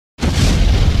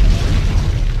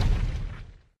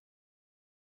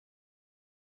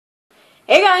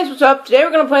Hey guys, what's up? Today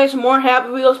we're gonna play some more Happy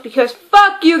Wheels because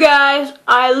fuck you guys!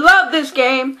 I love this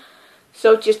game!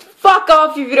 So just fuck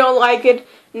off if you don't like it.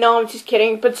 No, I'm just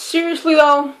kidding. But seriously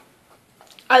though,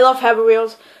 I love Happy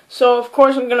Wheels. So of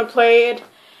course I'm gonna play it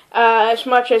as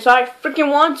much as I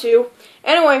freaking want to.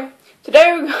 Anyway,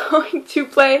 today we're going to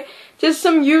play just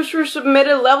some user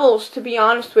submitted levels, to be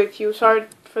honest with you. Sorry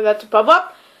for that to pop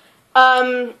up.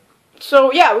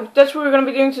 So yeah, that's what we're going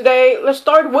to be doing today. Let's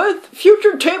start with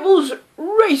Future Tables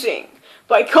Racing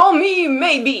by Call Me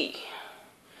Maybe.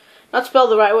 Not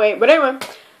spelled the right way, but anyway.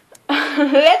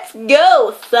 Let's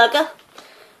go, sucker.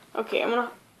 Okay, I'm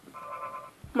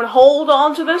gonna hold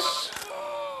on to this.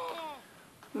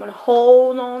 I'm gonna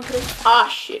hold on to this. Ah,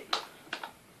 shit.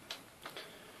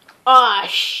 Ah,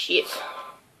 shit.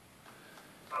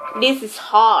 This is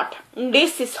hard.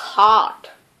 This is hard.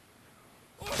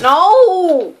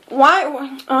 No!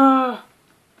 Why?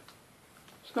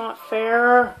 It's not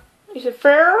fair. Is it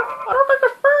fair? I don't think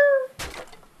it's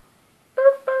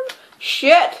fair.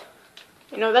 Shit!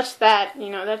 You know, that's that. You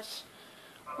know, that's...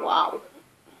 Wow.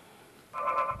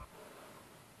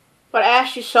 But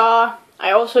as you saw,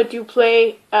 I also do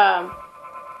play, Grand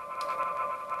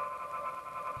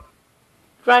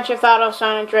Theft Auto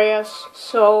San Andreas,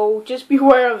 so just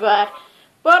beware of that.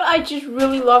 But I just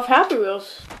really love Happy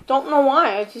Wheels. Don't know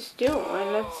why, I just do,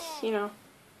 and that's, you know.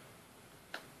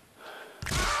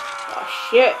 Oh,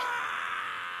 shit.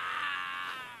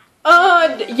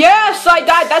 Yes, I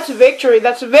died. That's a victory.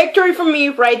 That's a victory for me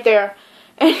right there.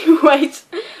 Anyways,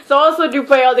 so I also do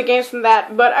play other games than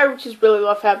that, but I just really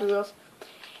love Happy Wheels.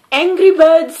 Angry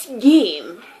Birds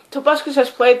Game. Tobuscus has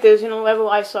played this in a level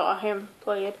I saw him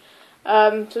play it.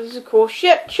 So this is cool.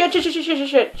 Shit. I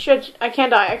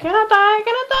can't die. I cannot die.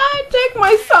 Take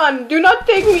my son. Do not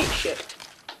take me. Shit.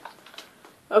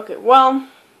 Okay, well,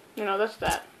 you know, that's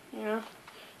that. You know?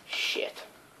 Shit.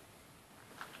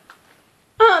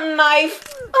 Knife.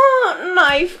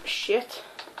 Knife. Shit.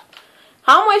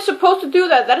 How am I supposed to do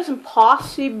that? That is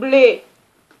impossible.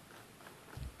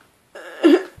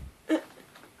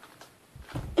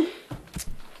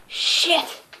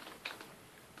 Shit.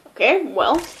 Okay,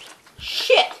 well.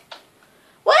 Shit.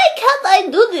 Why can't I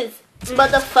do this,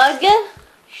 motherfucker?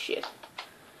 Shit.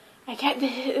 I can't.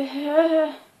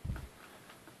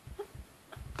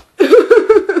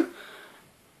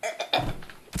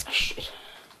 Shit.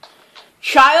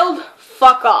 Child,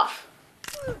 fuck off.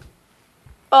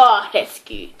 Oh, that's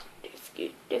good. That's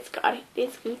good. That's got it.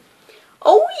 That's good.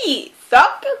 Oh, yeah,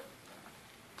 sucker.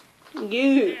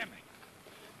 Good.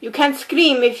 You can't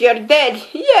scream if you're dead.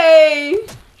 Yay.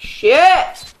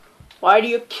 Shit. Why do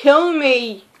you kill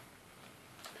me?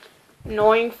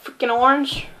 Annoying freaking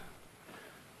orange.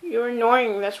 You're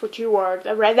annoying, that's what you are.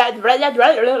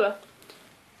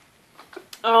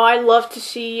 Oh, I love to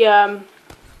see, yay,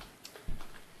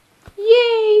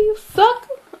 suck.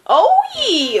 Oh,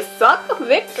 yeah, suck,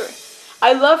 victory.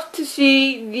 I love to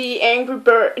see the Angry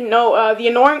Bird, the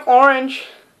Annoying Orange,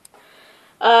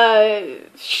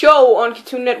 show on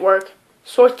Cartoon Network,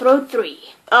 Sore Throat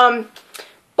 3.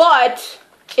 But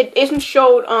it isn't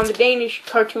showed on the Danish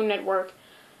Cartoon Network,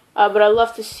 but I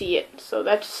love to see it, so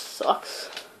that sucks.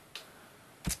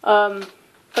 But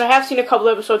I have seen a couple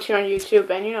episodes here on YouTube,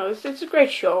 and you know, it's a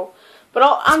great show. But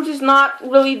I'm just not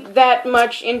really that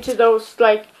much into those,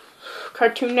 like,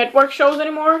 Cartoon Network shows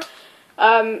anymore.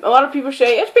 A lot of people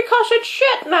say, it's because it's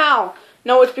shit now.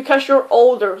 No, it's because you're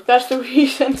older. That's the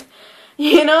reason.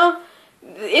 You know?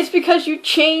 It's because you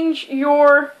change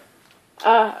your...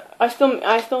 I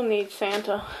still need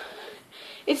Santa.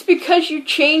 It's because you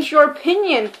change your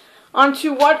opinion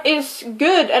onto what is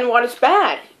good and what is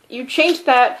bad. You change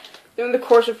that during the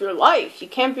course of your life. You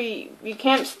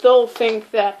can't still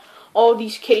think that all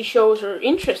these kiddie shows are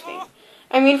interesting.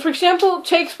 I mean, for example,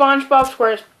 take SpongeBob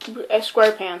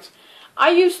SquarePants. I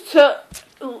used to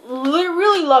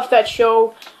really love that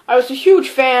show. I was a huge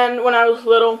fan when I was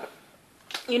little.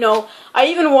 You know, I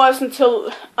even was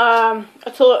until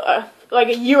like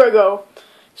a year ago.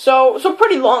 So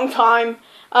pretty long time.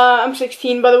 I'm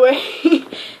 16, by the way.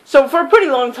 So for a pretty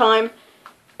long time.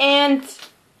 And,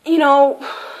 you know,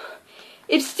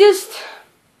 it's just,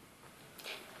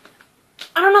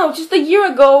 I don't know, just a year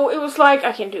ago, it was like,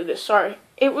 I can't do this, sorry.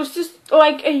 It was just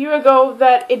like a year ago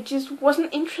that it just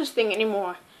wasn't interesting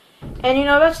anymore. And, you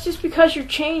know, that's just because you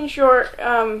change your,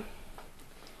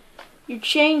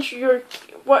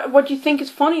 what you think is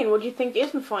funny and what you think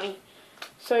isn't funny.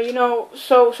 So, you know,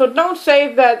 so don't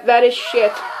say that is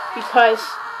shit, because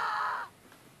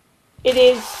it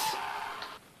is.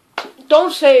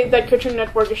 Don't say that Cartoon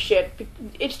Network is shit.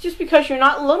 It's just because you're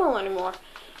not little anymore.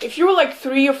 If you were like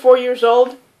 3 or 4 years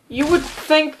old, you would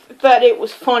think that it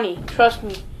was funny, trust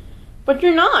me. But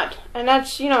you're not, and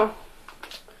that's, you know.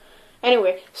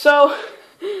 Anyway, so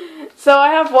I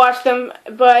have watched them,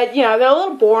 but, you know, they're a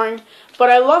little boring. But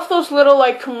I love those little,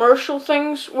 like, commercial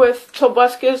things with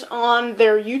Tobuscus on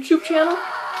their YouTube channel.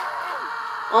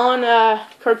 On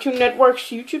Cartoon Network's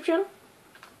YouTube channel.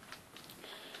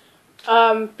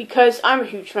 Because I'm a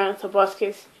huge fan of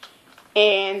Tobuscus.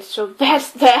 And so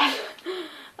that's that.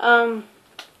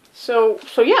 So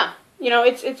yeah. You know,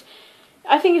 it's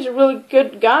I think he's a really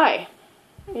good guy.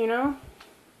 You know?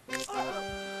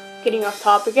 Getting off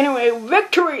topic. Anyway,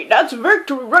 victory! That's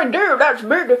victory right there! That's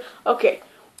victory! Okay.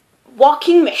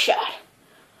 Walking Mission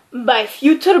by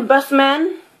Future Best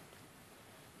Man.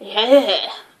 Yeah.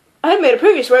 I had made a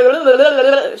previous where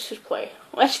let's just play.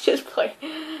 Let's just play.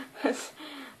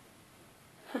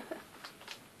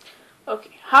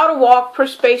 Okay. How to walk,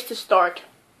 press space to start.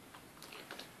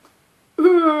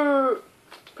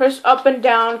 Press up and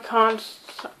down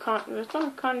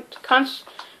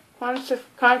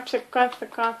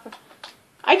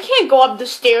I can't go up the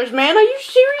stairs, man. Are you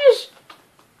serious?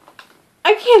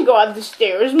 I can't go up the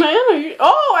stairs, man. Are you?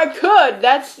 Oh, I could.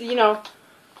 That's, you know.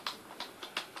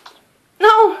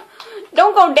 No,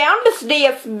 don't go down the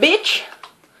stairs, bitch.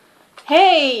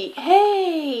 Hey.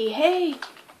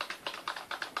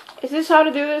 Is this how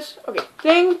to do this? Okay.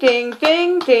 Ding, ding,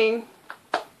 ding, ding.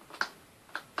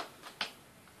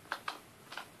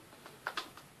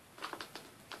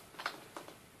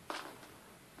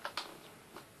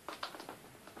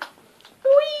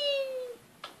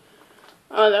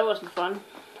 Oh, that wasn't fun.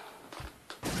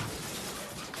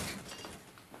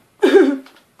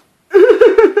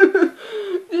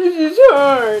 This is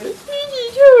hard. This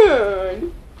is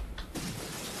hard.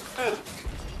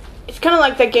 It's kind of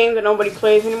like that game that nobody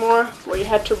plays anymore, where you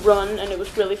had to run, and it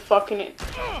was really fucking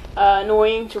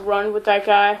annoying to run with that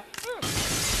guy.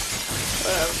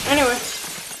 Anyway.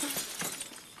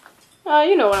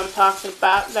 You know what I'm talking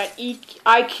about. That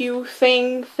IQ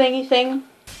thingy thing.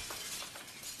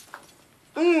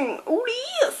 Ooh,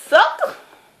 yeah, sucker.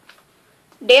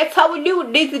 That's how we do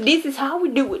it. This is how we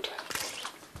do it.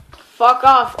 Fuck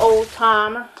off, old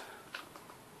timer.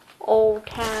 Old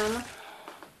timer.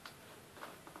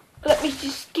 Let me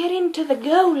just get into the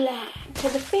goal line. To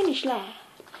the finish line.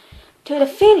 To the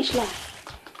finish line.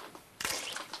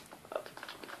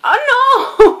 Oh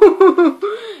no!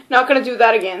 Not gonna do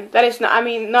that again. That is not, I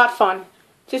mean, not fun.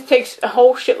 Just takes a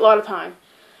whole shitload of time.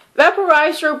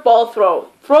 Vaporizer ball throw.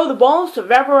 Throw the balls to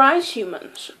vaporize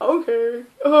humans. Okay.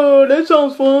 Oh, that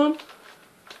sounds fun.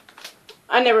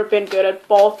 I've never been good at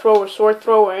ball throw or sword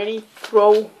throw or any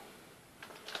throw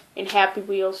in Happy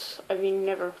Wheels. I mean,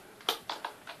 never.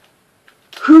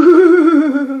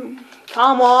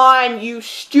 Come on, you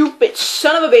stupid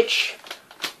son of a bitch.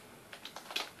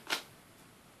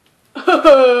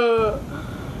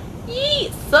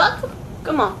 Yee, suck.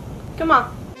 Come on. Come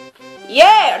on.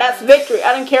 Yeah, that's victory.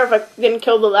 I don't care if I didn't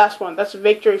kill the last one. That's a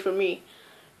victory for me.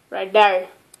 Right there.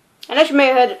 And as you may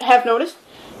have noticed,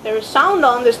 there is sound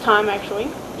on this time, actually.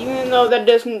 Even though that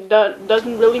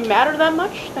doesn't really matter that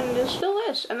much, then it still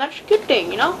is. And that's a good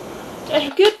thing, you know?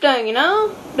 That's a good thing, you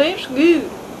know? That's good.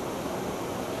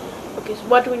 Okay, so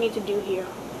what do we need to do here?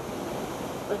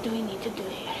 What do we need to do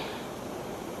here?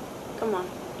 Come on.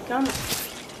 Come on.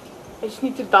 I just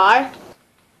need to die.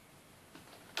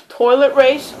 Toilet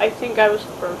race, I think I was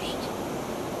first.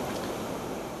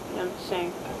 Yeah, I'm just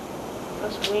saying.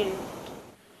 Let's win.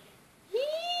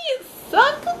 Yee,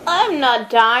 suck! I'm not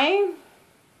dying.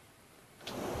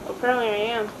 Apparently I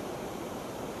am.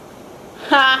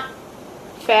 Ha!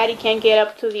 Fatty can't get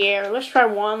up to the air. Let's try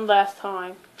one last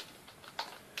time.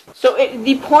 So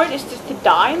the point is just to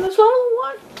die in this level?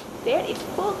 What? That is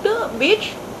fucked up,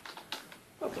 bitch.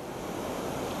 Okay.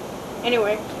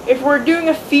 Anyway, if we're doing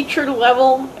a featured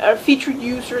level, a featured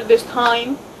user this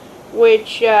time,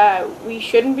 which we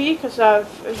shouldn't be, because I've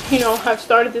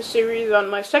started this series on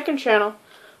my second channel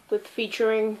with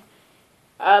featuring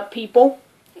people,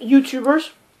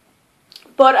 YouTubers.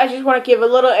 But I just want to give a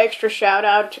little extra shout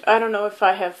out. I don't know if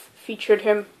I have featured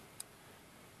him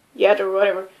yet or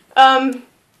whatever.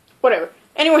 Whatever.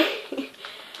 Anyway,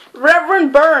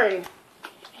 Reverend Byrne.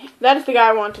 That is the guy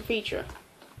I want to feature.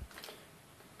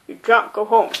 You're drunk, go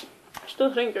home. I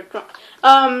still think you're drunk.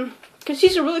 Because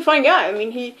he's a really funny guy. I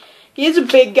mean, he is a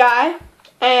big guy,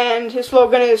 and his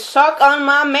slogan is, suck on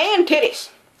my man titties.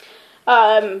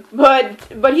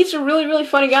 But he's a really, really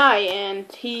funny guy,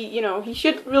 and he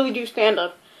should really do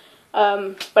stand-up.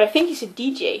 But I think he's a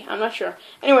DJ, I'm not sure.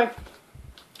 Anyway,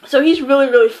 so he's really,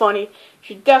 really funny. You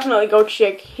should definitely go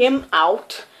check him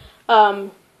out.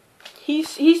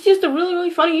 He's just a really,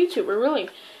 really funny YouTuber, really.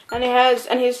 And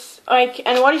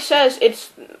and what he says,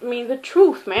 it's, I mean, the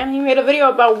truth, man. He made a video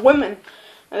about women,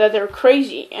 and that they're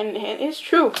crazy, and it's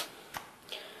true.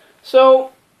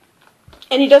 So,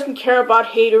 and he doesn't care about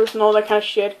haters and all that kind of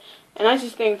shit, and I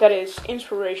just think that is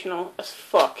inspirational as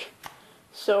fuck.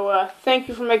 So, thank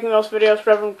you for making those videos,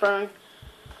 Reverend Byrne.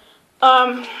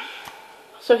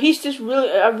 So he's just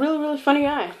a really funny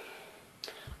guy.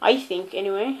 I think,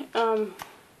 anyway.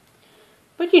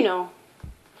 But you know.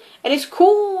 And it's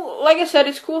cool, like I said,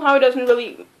 it's cool how he doesn't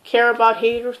really care about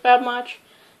haters that much.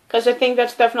 Because I think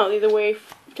that's definitely the way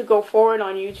to go forward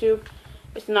on YouTube.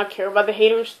 Is to not care about the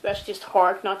haters. That's just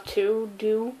hard not to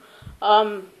do.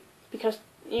 Because,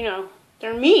 you know,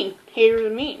 they're mean. Haters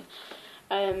are mean.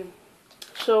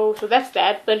 So that's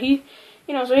that. But he,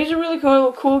 you know, so he's a really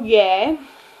cool guy.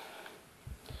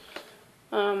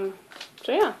 So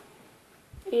yeah.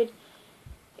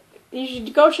 You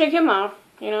should go check him out,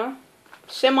 you know.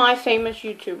 Semi-famous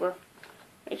YouTuber.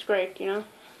 It's great, you know.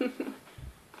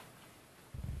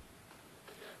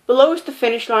 Below is the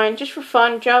finish line. Just for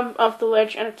fun, jump off the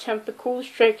ledge and attempt the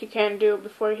coolest trick you can do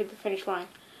before you hit the finish line.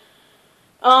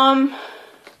 Don't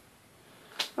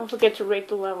forget to rate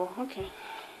the level. Okay.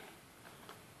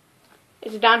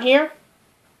 Is it down here?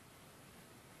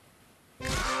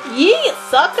 Yeah,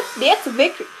 sucker! That's a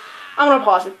victory. I'm gonna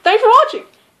pause it. Thanks for watching.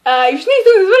 If you sneeze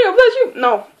through this video, bless you.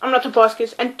 No, I'm not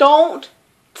Tobuscus, and don't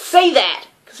say that,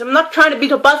 because I'm not trying to be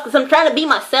Tobuscus, I'm trying to be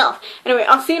myself. Anyway,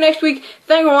 I'll see you next week.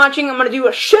 Thanks for watching. I'm gonna do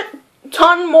a shit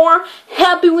ton more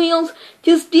Happy Wheels.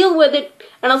 Just deal with it,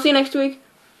 and I'll see you next week.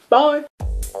 Bye.